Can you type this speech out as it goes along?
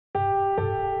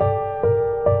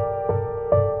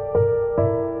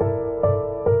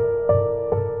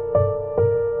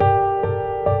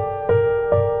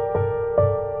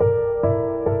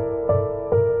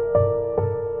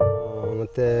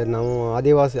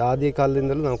ಆದಿ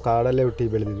ಕಾಲದಿಂದಲೂ ನಾವು ಕಾಡಲ್ಲೇ ಹುಟ್ಟಿ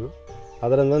ಬೆಳೆದಿದ್ದು.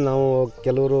 ಅದರಿಂದ ನಾವು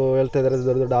ಕೆಲವರು ಹೇಳ್ತಾ ಇದ್ದಾರೆ,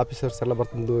 ದೊಡ್ಡ ದೊಡ್ಡ ಆಫೀಸರ್ಸ್ ಎಲ್ಲ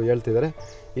ಬಂದು ಹೇಳ್ತಿದ್ದಾರೆ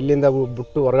ಇಲ್ಲಿಂದ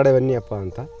ಬಿಟ್ಟು ಹೊರಗಡೆ ಬನ್ನಿಯಪ್ಪ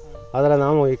ಅಂತ. ಆದರೆ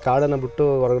ನಾವು ಈ ಕಾಡನ್ನು ಬಿಟ್ಟು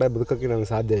ಹೊರಗಡೆ ಬದುಕೋಕ್ಕೆ ನಮಗೆ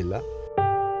ಸಾಧ್ಯ ಇಲ್ಲ.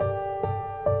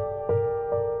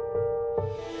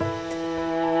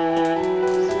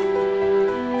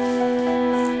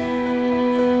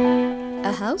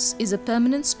 A house is a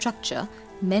permanent structure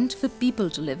meant for people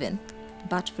to live in.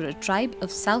 But for a tribe of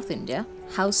South India,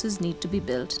 houses need to be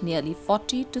built nearly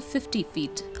 40 to 50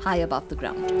 feet high above the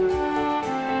ground.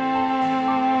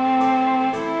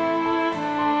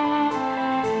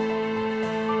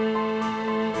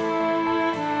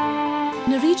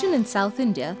 In a region in South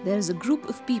India, there is a group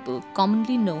of people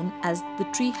commonly known as the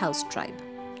tree house tribe.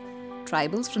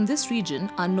 Tribals from this region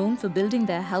are known for building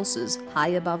their houses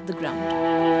high above the ground.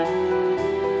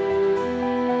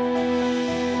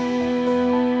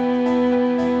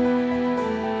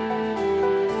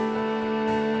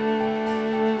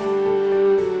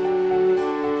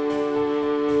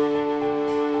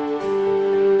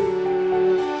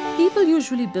 People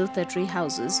usually built their tree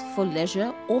houses for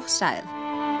leisure or style.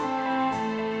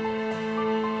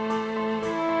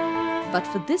 But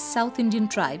for this South Indian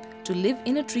tribe, to live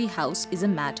in a tree house is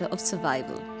a matter of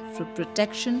survival, for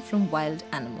protection from wild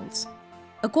animals.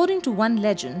 According to one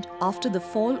legend, after the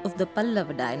fall of the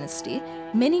Pallava dynasty,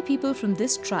 many people from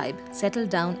this tribe settled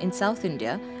down in South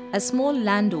India as small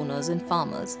landowners and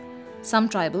farmers. Some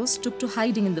tribals took to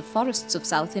hiding in the forests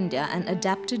of South India and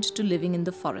adapted to living in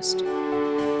the forest.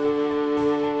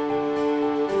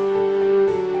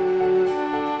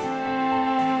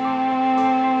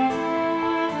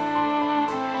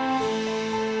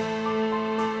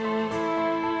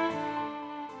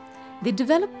 They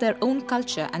developed their own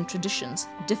culture and traditions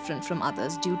different from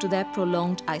others due to their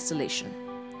prolonged isolation.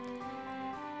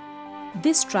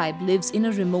 This tribe lives in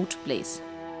a remote place.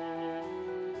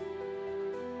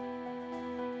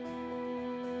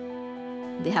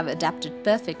 They have adapted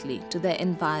perfectly to their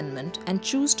environment and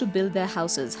choose to build their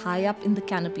houses high up in the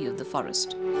canopy of the forest.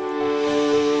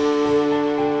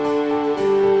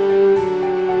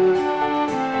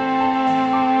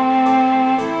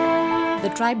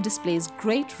 The tribe displays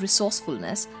great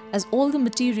resourcefulness as all the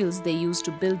materials they use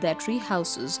to build their tree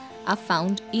houses are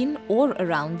found in or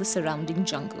around the surrounding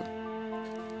jungle.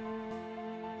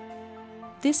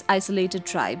 This isolated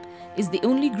tribe is the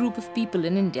only group of people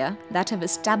in India that have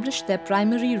established their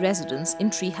primary residence in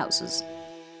tree houses.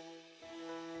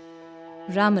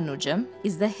 Ramanujam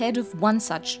is the head of one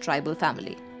such tribal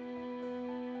family.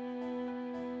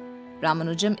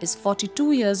 Ramanujam is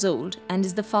 42 years old and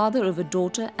is the father of a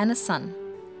daughter and a son.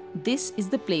 This is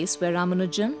the place where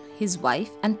Ramanujam, his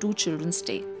wife and 2 children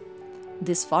stay.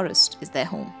 This forest is their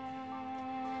home.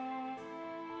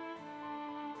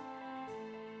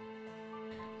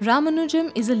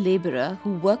 Ramanujam is a labourer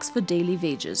who works for daily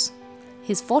wages.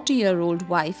 His 40-year-old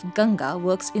wife Ganga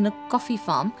works in a coffee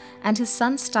farm and his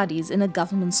son studies in a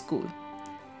government school.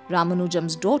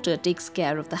 Ramanujam's daughter takes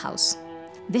care of the house.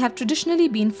 They have traditionally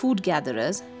been food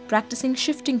gatherers, practicing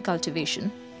shifting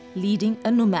cultivation, leading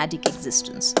a nomadic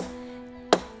existence.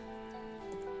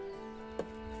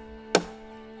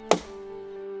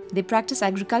 They practice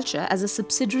agriculture as a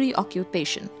subsidiary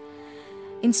occupation.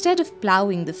 Instead of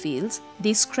ploughing the fields,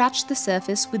 they scratch the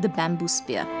surface with a bamboo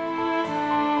spear.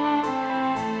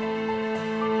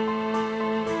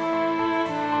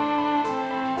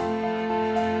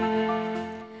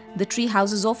 The tree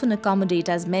houses often accommodate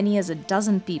as many as a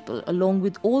dozen people, along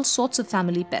with all sorts of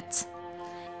family pets.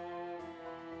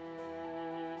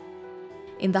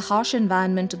 In the harsh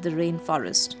environment of the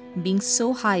rainforest, being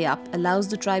so high up allows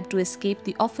the tribe to escape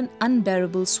the often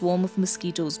unbearable swarm of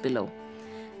mosquitoes below.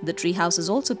 The tree houses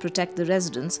also protect the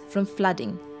residents from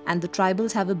flooding, and the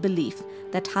tribals have a belief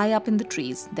that high up in the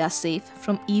trees they are safe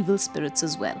from evil spirits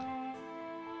as well.